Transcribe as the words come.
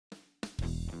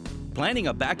Planning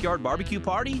a backyard barbecue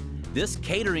party? This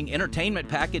catering entertainment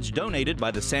package donated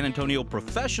by the San Antonio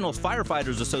Professional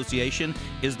Firefighters Association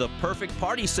is the perfect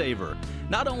party saver.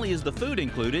 Not only is the food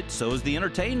included, so is the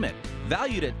entertainment.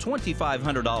 Valued at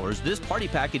 $2,500, this party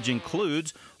package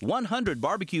includes 100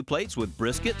 barbecue plates with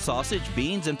brisket, sausage,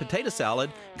 beans, and potato salad,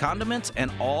 condiments,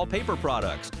 and all paper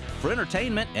products. For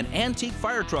entertainment, an antique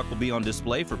fire truck will be on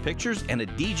display for pictures, and a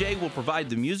DJ will provide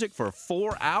the music for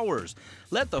 4 hours.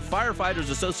 Let the Firefighters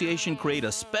Association create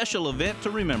a special event to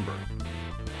remember.